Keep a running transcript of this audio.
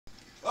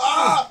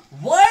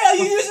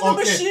the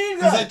machine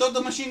gun! Because I thought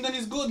the machine gun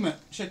is good, man.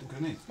 Shit,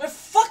 grenade. Man,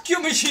 fuck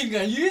your machine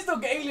gun! You use the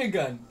alien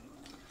gun!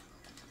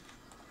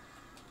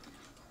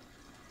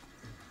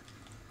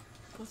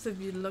 Both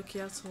of you lucky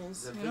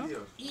assholes, The you know?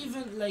 video.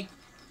 Even like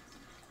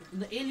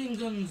the alien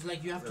guns,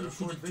 like you have to The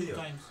shoot it record 2 video.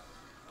 times.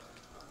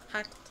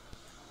 Hacked.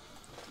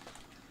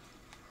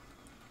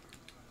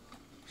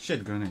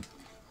 Shit, grenade.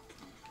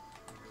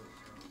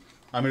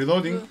 I'm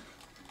reloading.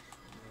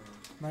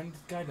 Man,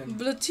 this guy done.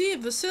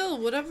 Blati, Vasil,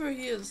 whatever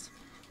he is.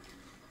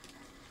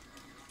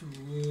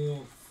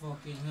 Oh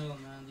fucking hell,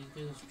 man!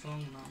 These guys are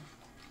strong now.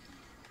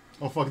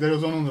 Oh fuck, there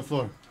was one on the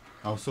floor.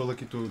 I was so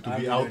lucky to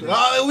I'm be out. reloading.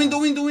 Ah, window!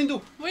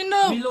 Window!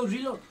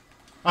 Reload!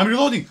 I'm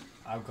reloading.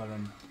 I've got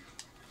him.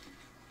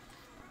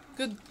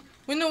 Good.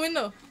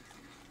 Window!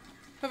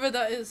 Whoever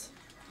that is.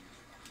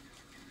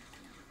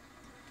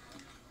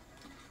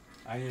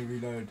 I need to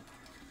reload.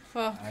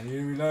 Fuck. I need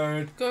to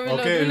reload. Go reload,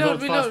 Okay,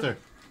 reload. faster.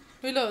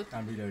 Reload.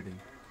 I'm reloading.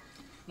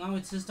 Now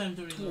it's his time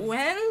to reload.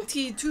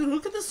 22,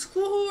 look at the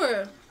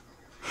score!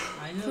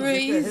 I know.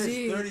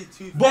 Crazy. Hit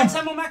 32. Max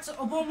ammo, Max!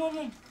 Oh,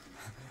 boom!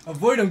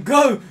 Avoid him!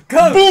 Go!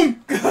 Go!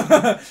 Boom!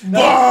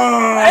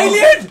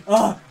 Alien!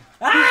 Oh!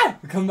 Ah!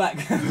 Come back.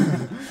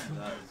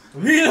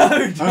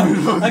 Reload! I'm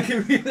reloading. I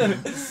can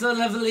reload. So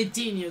level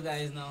 18, you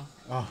guys now.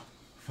 Oh,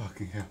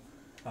 fucking hell.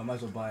 I might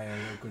as well buy a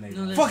little grenade.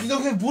 No, Fuck, you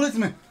don't have bullets,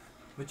 man.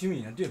 What do you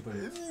mean? I do have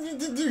bullets.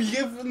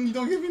 You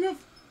don't have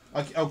enough?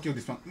 I'll kill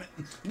this one. Man,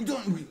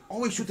 we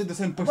always shoot at the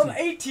same I'm person.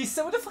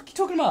 87. What the fuck are you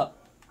talking about?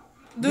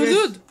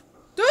 Dude!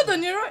 Dude,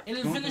 on your right!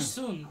 It'll Don't finish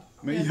do soon.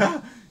 Man,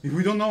 yeah, if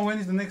we don't know when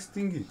is the next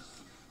thingy.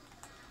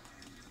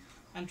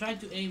 And try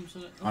to aim so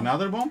that. Oh,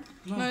 Another bomb?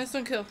 No,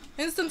 instant kill.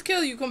 Instant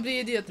kill, you complete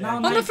idiot. Now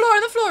On the knife.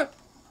 floor!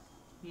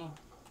 No.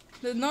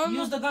 No.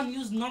 Use the gun,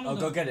 use normal Oh,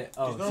 gun. go get it.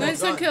 Oh, No. No,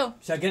 instant kill.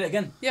 should I get it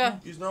again? Yeah.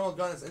 Use normal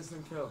gun, it's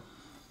instant kill.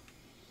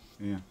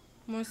 Yeah.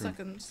 More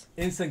seconds.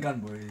 Instant gun,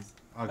 boys.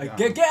 Okay.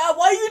 Get out!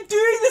 Why are you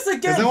doing this Because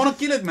again? I want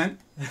to kill it, man.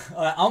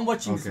 Alright, I'm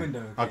watching this Okay.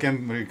 window. Okay,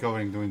 I'm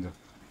recovering the window.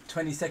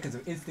 20 seconds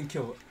of instant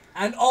kill.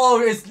 And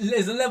oh, is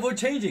the level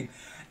changing?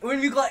 When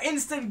we got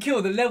instant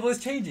kill, the level is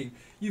changing.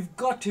 You've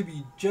got to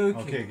be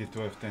joking. Okay, get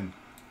 12, 10.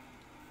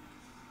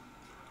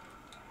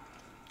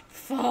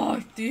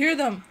 Fuck, do you hear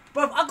them?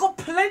 Bruv, I got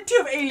plenty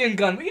of alien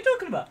gun. What are you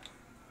talking about?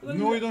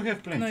 No, you don't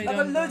have plenty. No, I you got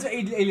don't. loads of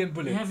alien You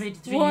bullets. have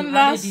 83, One you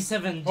last- have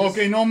 87. Just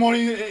Okay, no more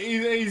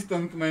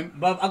instant, man.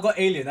 Bruv, I got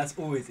alien. That's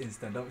always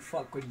instant. Don't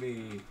fuck with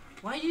me.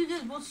 Why do you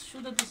guys both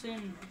shoot at the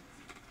same?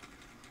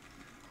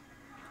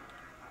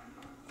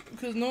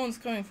 Because no one's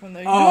coming from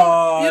there.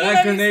 Oh, you don't that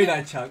have grenade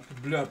any- I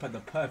chucked blew up at the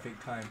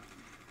perfect time.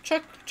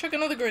 Chuck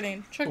another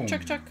grenade. Chuck. Boom.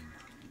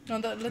 No,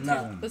 let's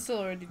No. that's still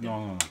already did.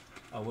 No.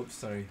 Oh, whoops,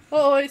 sorry.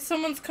 Oh, wait,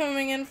 someone's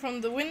coming in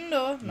from the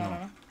window. No.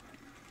 No.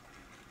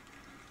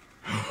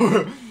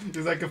 It's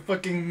like a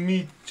fucking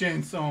meat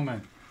chainsaw,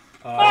 man.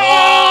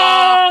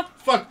 Ah!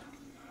 Fuck!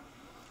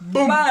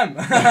 Boom! Bam!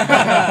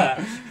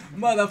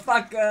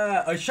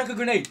 Motherfucker! Oh, chuck a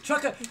grenade.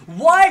 Chuck a.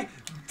 Why?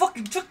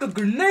 Fucking chuck a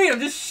grenade. I'm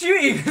just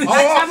shooting.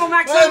 Oh,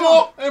 Max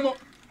ammo! Ammo!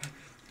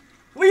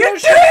 What are you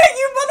doing,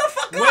 you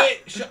motherfucker?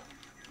 Wait!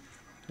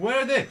 Where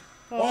are they?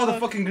 Oh, the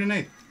fuck. fucking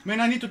grenade. Man,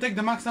 I need to take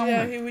the max ammo.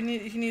 Yeah, man.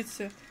 he needs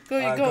to. Go,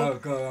 Go, go.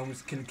 go. I'm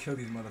just gonna kill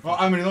these Oh, motherfuckers.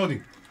 I'm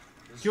reloading.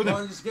 Kill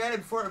them. Just get it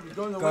before it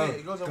goes Go, away.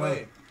 It goes go.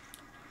 away.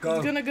 Go.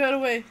 He's gonna get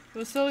away.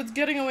 So it's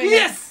getting away.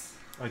 Yes!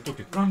 I took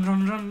it.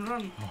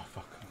 Run! Oh,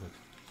 fuck. Good.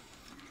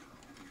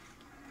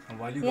 And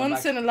while you now. go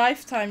Once back, in a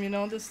lifetime, you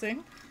know, this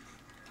thing.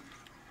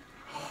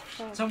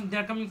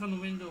 They're coming from the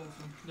window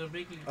also. They're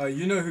breaking it.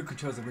 you know who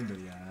controls the window,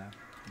 yeah?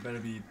 You better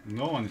be.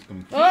 No one is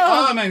coming. Oh!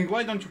 Ah, man,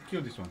 why don't you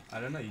kill this one?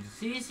 I don't know. You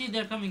just. See,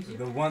 they're coming. See?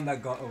 The one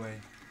that got away.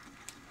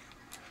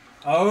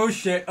 Oh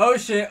shit! Oh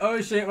shit! Oh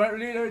shit! Right,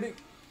 reloading.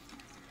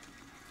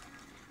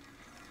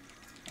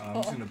 Oh, I'm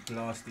just gonna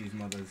blast these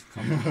mothers.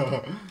 Come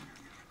on.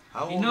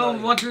 How You old know are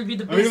you? what will be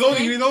the I'm best reloading,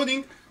 thing?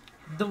 reloading.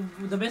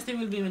 The best thing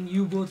will be when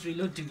you both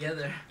reload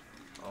together.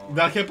 Oh.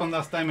 That happened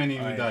last time and we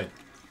Alright. died.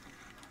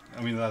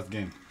 I mean, last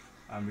game.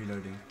 I'm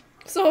reloading.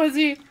 So is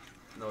he.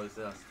 No, it's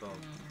that stop.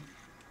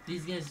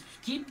 These guys,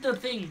 keep the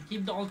thing.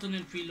 Keep the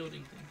alternate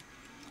reloading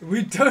thing.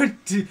 We don't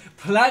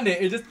plan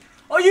it. It just.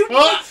 Oh, you.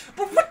 Ah!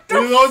 But what the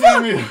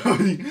Reloading, fuck?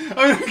 reloading.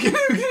 I'm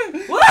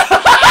kidding.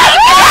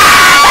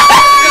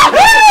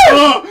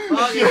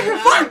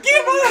 Fuck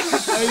you, mother.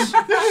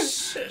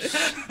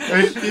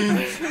 18.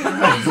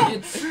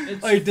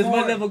 It's Wait, does my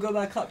four. level go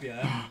back up?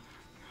 Yeah.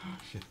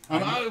 Shit.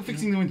 I'm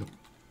fixing the window.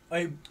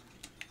 Wait.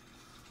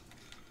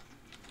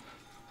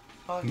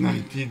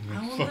 19, I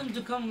man. want Fuck. them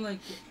to come like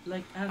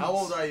ants. How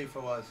old are you,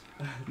 Fawaz?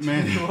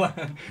 Man.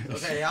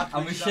 Okay, you have to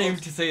I'm reach ashamed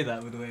level, to say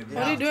that, by the way. you What are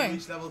you have to doing?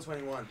 reach level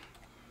 21.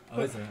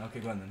 Oh, is it? Okay,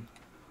 go on then.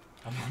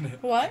 I'm on it.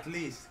 What? At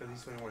least, because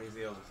he's 21, he's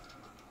the eldest.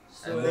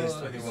 So, At least so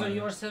 21.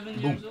 you're 7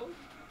 Boom. years old?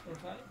 Or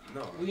 5?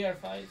 No. We are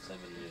 5, 7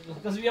 years old.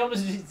 Because we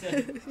almost reached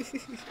 7.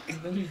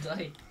 And then we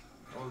die.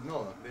 Oh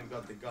no, they've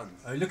got the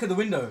guns. Oh, look at the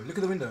window. Look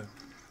at the window.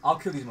 I'll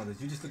kill these mothers.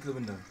 You just look at the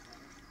window.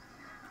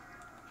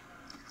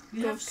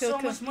 We Go, have kill, so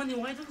kill. much money.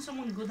 Why don't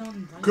someone go down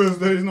and buy? Because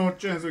there is no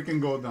chance we can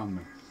go down,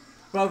 man.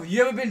 Bro,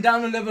 you ever been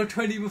down to level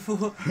 20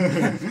 before?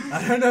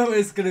 I don't know what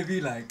it's gonna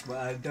be like, but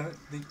I don't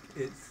think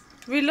it's.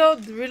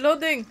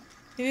 Reloading.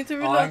 You need to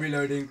Oh, I'm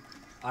reload. reloading.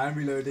 I'm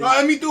reloading.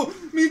 Ah, me too.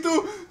 Me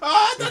too.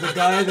 Ah, There's a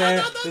guy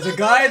there. There's a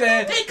guy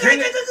there. Kill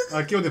him.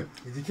 I killed him.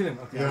 Did you kill him?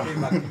 Okay, Yeah. I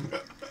came back.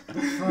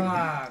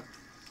 Fuck.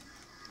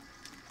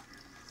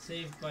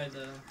 Saved by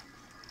the.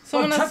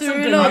 Someone Oh, has to chuck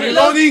some reload. grenade.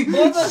 Reloading.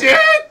 Mother-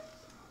 Shit.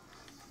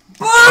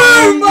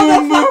 Boom,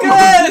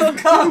 motherfuckers!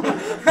 Come.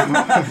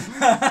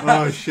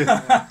 Oh shit.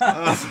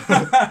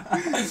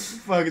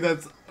 Fuck,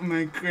 that's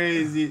man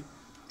crazy.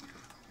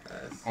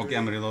 Okay,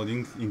 I'm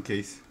reloading in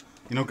case.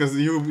 You know, cause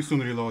you'll be soon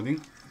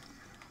reloading.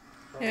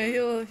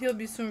 Yeah, he'll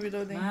be soon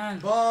reloading. Man.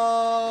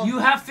 Bomb. You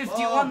have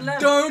 51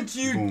 left. Don't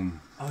you?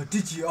 Boom. Oh,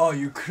 did you? Oh,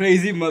 you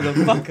crazy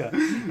motherfucker.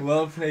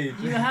 Well played.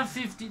 You have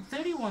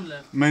 31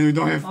 left. Man, we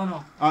don't have.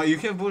 Oh no. You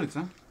have bullets,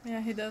 huh? Yeah,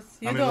 he does.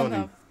 You I'm don't reloading.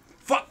 have.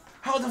 Fuck!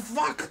 How the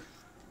fuck?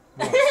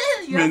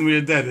 You Man, have-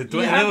 we're dead. At you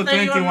have level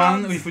 31 21,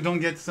 rounds. if we don't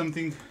get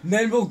something.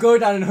 Then we'll go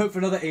down and hope for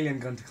another alien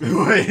gun to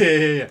come.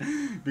 Yeah.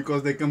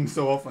 Because they come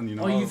so often, you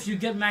know. Oh, if you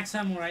get max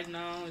ammo right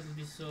now, it would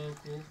be so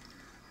cool.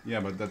 Yeah,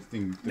 but that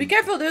thing. Be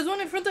careful, there's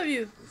one in front of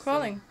you.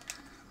 Crawling.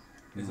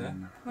 Is there?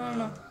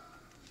 No.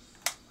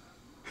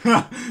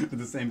 At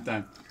the same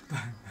time.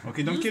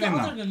 Okay, don't Use kill the him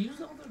other now. gun, use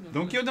the other gun.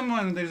 Don't kill them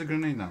when there's a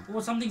grenade now. Oh,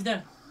 something's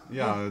there.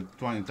 Yeah,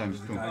 20 times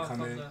 2. Guy Oh, come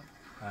fuck in. that.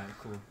 Alright,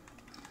 cool.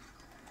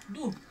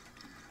 Do.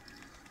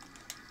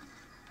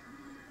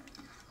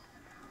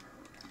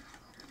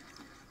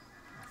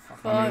 I'm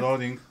Fuck.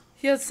 reloading.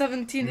 He has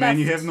 17 Man, left.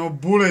 you have no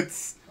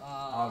bullets.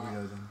 I'll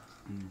reload them.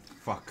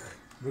 Fuck.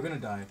 We're gonna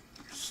die.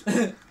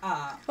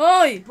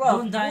 Oi! Bro,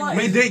 Don't die. why?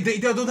 Man, they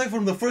don't die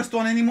from the first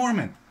one anymore,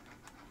 man.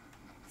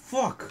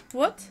 Fuck.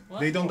 What? What?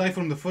 They don't die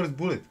from the first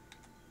bullet.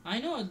 I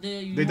know.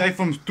 They die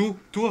from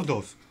two of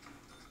those.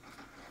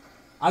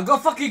 I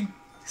got fucking.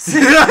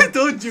 I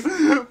told you.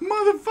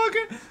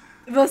 Motherfucker.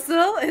 But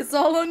still, it's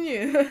all on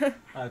you.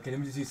 Okay, let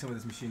me just use some of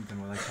this machine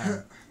gun while I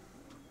can.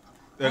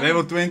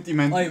 Level 20,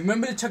 man. Oh,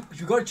 remember to chuck.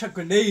 You gotta chuck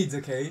grenades,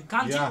 okay?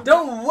 Can't Yeah. you?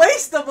 Don't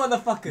waste them,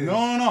 motherfuckers.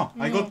 No.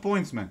 I No. got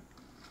points, man.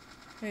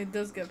 It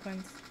does get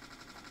points.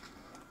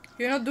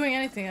 You're not doing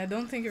anything, I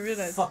don't think you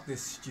realize. Fuck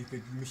this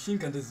stupid machine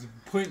gun. This is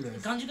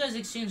pointless. Can't you guys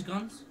exchange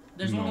guns?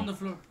 There's No. one on the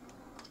floor.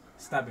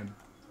 Stab him.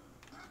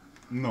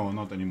 No,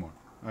 not anymore.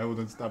 I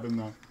wouldn't stab him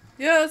now.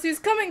 Yes, he's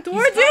coming He's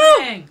towards you!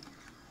 coming.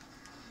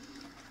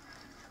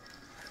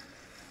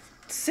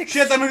 6.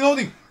 Shit, I'm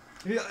reloading.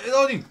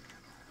 Reloading.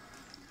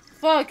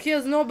 Fuck, he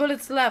has no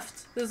bullets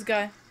left, this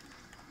guy.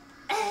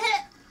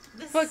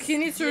 Fuck, he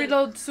needs to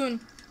reload soon.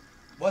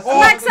 What's Oh,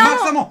 Max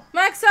ammo! ammo.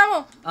 Max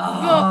ammo!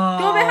 Ah.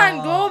 Go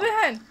behind, go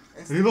behind!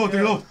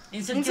 Reload.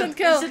 Instant kill. Instant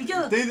kill. Instant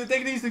kill.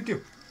 Take the instant kill.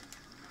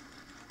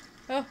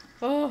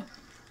 Oh.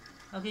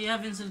 Okay, you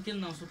have instant kill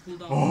now, so cool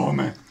down. Oh,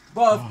 man.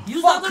 Bro,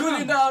 Use fuck the other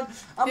cooling gun. down.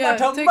 I'm Yeah,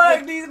 about to take mug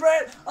the- these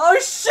bread. Oh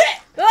shit!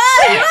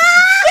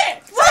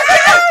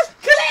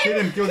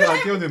 Kill him.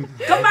 I killed him.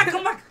 Come back.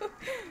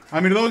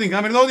 I'm reloading.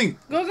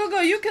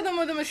 Go, you kill them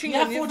with the machine You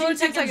gun. have You 14 have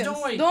 14 seconds,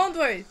 seconds. don't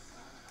worry.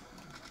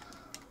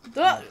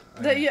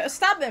 Yeah,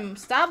 stab him.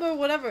 Stab or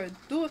whatever.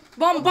 Do it.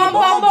 Bomb.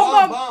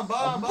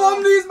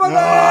 Bomb these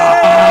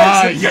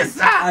Ah, motherfuckers! yes.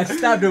 I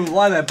stabbed him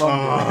while I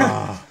bombed him.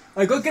 Ah,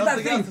 Alright, go get that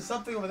Something thing. else,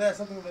 something over there,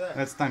 something over there.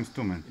 that's times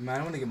 2, man. Man,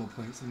 I want to get more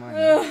points in mine.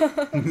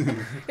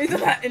 Isn't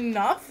that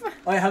enough?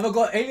 Oh, have I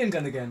got alien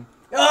gun again?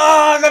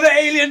 Oh, I got an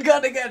alien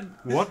gun again!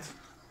 What?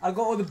 I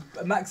got all the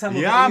max ammo.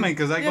 Yeah, man,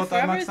 because I Yeah, got for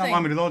that max ammo. everything.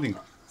 I'm reloading.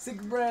 Sick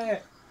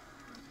bread.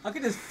 I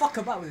could just fuck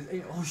about with this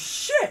alien. Oh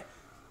shit!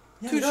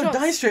 Yeah, 2 you don't shots.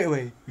 die straight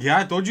away. Yeah,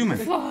 I told you, man.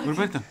 Fuck.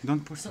 Roberta,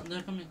 don't push. So,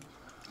 they're coming.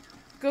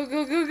 Go.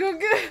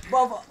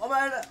 But,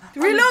 man,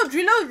 Reload,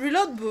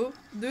 boo.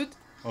 Dude.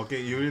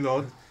 Okay, you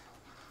reload.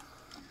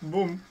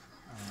 Boom.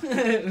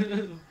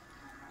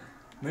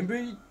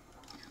 remember?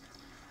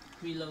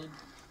 Reload.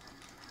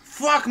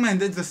 Fuck, man,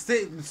 that's the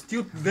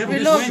still level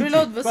 20.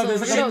 Reload, Bro, Vasil,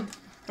 there's a reload.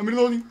 I'm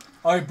reloading.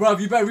 Alright, bruv,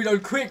 you better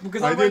reload quick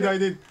because I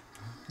did.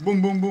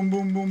 Boom.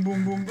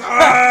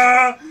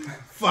 Ah!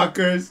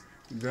 Fuckers.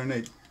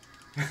 Grenade.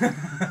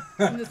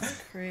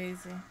 That's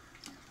crazy.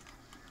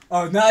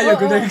 Oh, now you're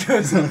Uh-oh. gonna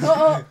go.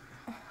 Oh.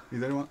 Is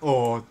there one?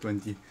 Oh,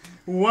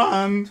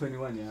 21.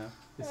 21, yeah.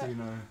 Just so you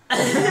know. I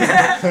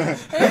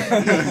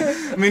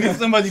mean, if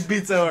somebody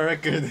beats our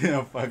record,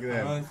 fuck I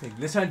them. don't think.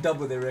 Let's try and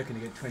double their record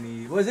and get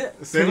 20. What was it?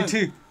 7.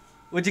 22.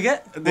 What'd you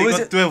get? They what was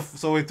got it? 12,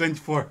 so we're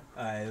 24.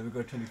 Alright, we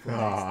got 24.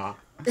 Ah.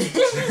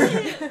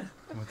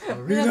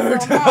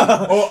 Reload.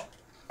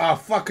 Oh,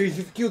 fuck,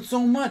 you've killed so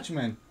much,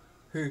 man.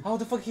 Who? How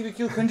the fuck have you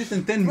killed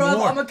 110 Bro,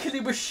 more? I'm a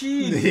killing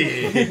machine.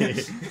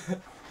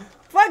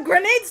 Fuck,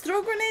 grenades!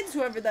 Throw grenades,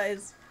 whoever that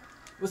is.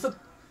 What's up?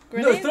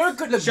 Grenades? No, throw a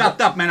good look. Shut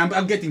up, man.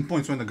 I'm getting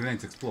points when the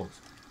grenades explode.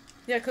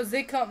 Yeah, because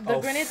they come. The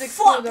Oh, grenades fuck,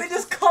 explode. they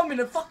just come in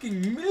a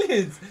fucking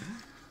millions.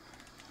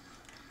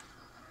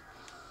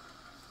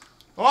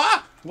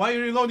 Ah! Why are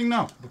you reloading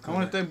now? Because I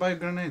want to buy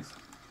grenades.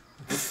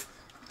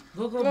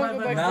 Go, Go, bye, go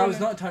bye. back. Now is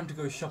not time to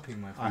go shopping,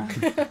 my friend.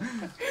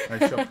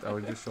 I shopped. I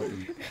was just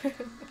shopping.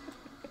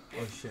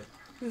 Oh shit.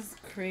 This is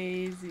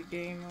crazy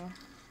game.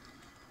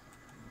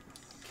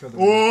 Kill the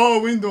window.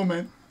 Oh, window,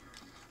 man.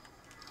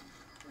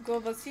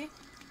 Go, Vasi.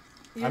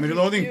 I'm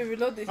reloading. You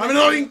reload it. I'm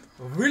reloading.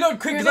 Reload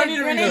quick, because I need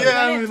to Grenade, reload. grenade.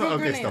 Yeah, I'm Grenade, reloading. throw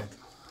Okay, grenade. stop.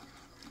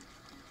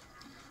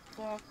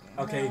 Fuck.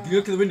 Okay, no.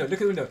 look at the window. Look at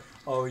the window.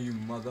 Oh, you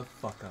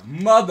motherfucker.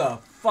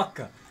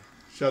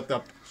 Shut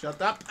up.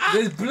 Shut up.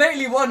 There's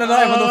blatantly one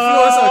alive on the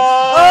floor. So.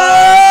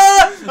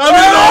 I'm